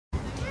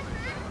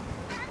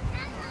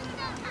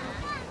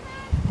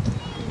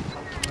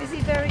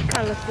bit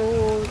colourful,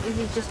 or is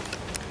he just...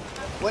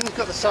 When he's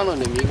got the sun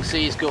on him, you can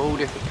see he's got all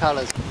different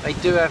colours. They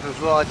do have a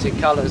variety of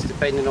colours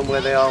depending on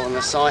where they are on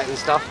the site and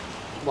stuff.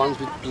 Ones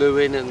with blue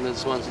in and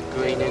there's ones with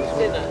green in.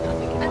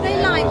 Are they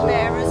live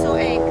bearers or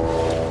egg?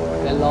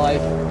 They're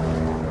live.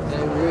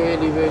 They're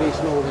really, really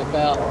small. They're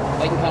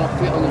they can kind of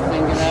fit on your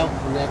fingernail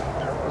and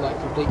they're like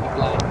completely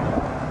black.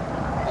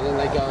 And then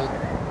they go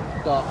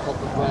dark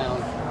copper brown.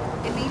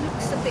 And he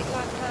looks a bit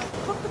like a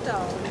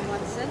crocodile in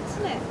one sense,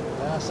 isn't it?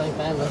 Yeah, same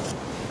family.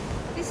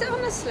 Is it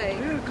honestly?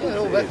 Yeah,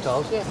 all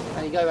reptiles, yeah.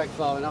 And you go back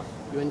far enough,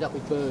 you end up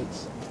with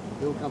birds.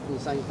 They all come from the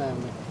same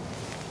family.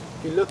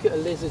 If you look at a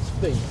lizard's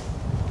feet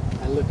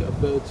and look at a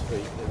bird's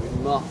feet, they're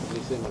remarkably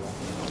similar.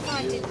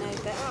 I didn't know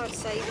that. I'd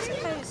say he was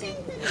posing.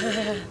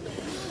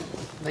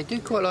 They do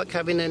quite like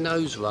having their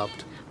nose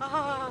rubbed.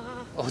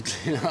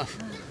 Oddly enough.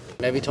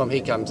 And every time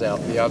he comes out,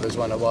 the others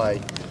run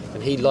away.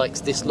 And he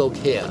likes this log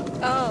here.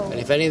 Oh. And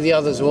if any of the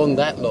others are on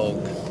that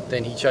log,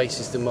 then he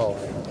chases them off.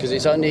 Because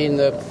it's only in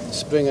the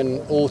spring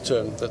and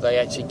autumn that they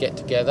actually get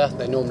together.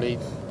 They're normally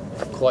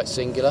quite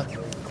singular.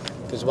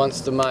 Because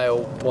once the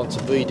male wants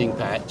a breeding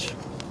patch,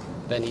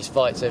 then he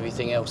fights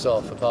everything else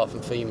off, apart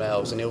from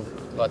females, and he'll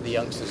like the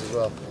youngsters as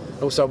well.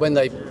 Also, when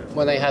they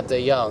have their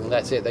young,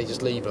 that's it. They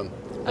just leave them.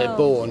 They're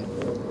born,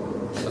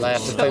 and they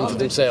have to fend for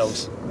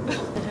themselves.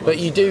 But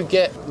you do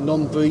get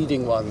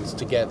non-breeding ones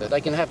together.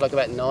 They can have like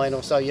about 9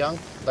 or so young.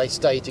 They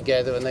stay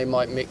together and they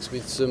might mix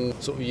with some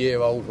sort of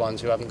year-old ones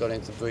who haven't got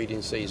into the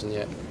breeding season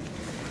yet.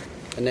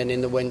 And then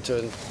in the winter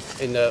and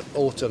in the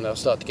autumn they'll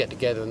start to get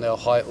together and they'll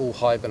all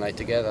hibernate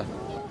together.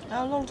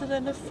 How long do they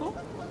live for?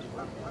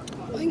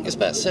 I think it's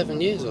about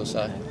 7 years or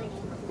so,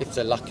 if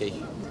they're lucky.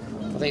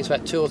 I think it's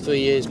about 2 or 3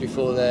 years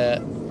before they're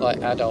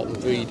like adult and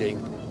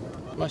breeding.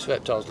 Most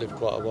reptiles live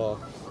quite a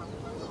while.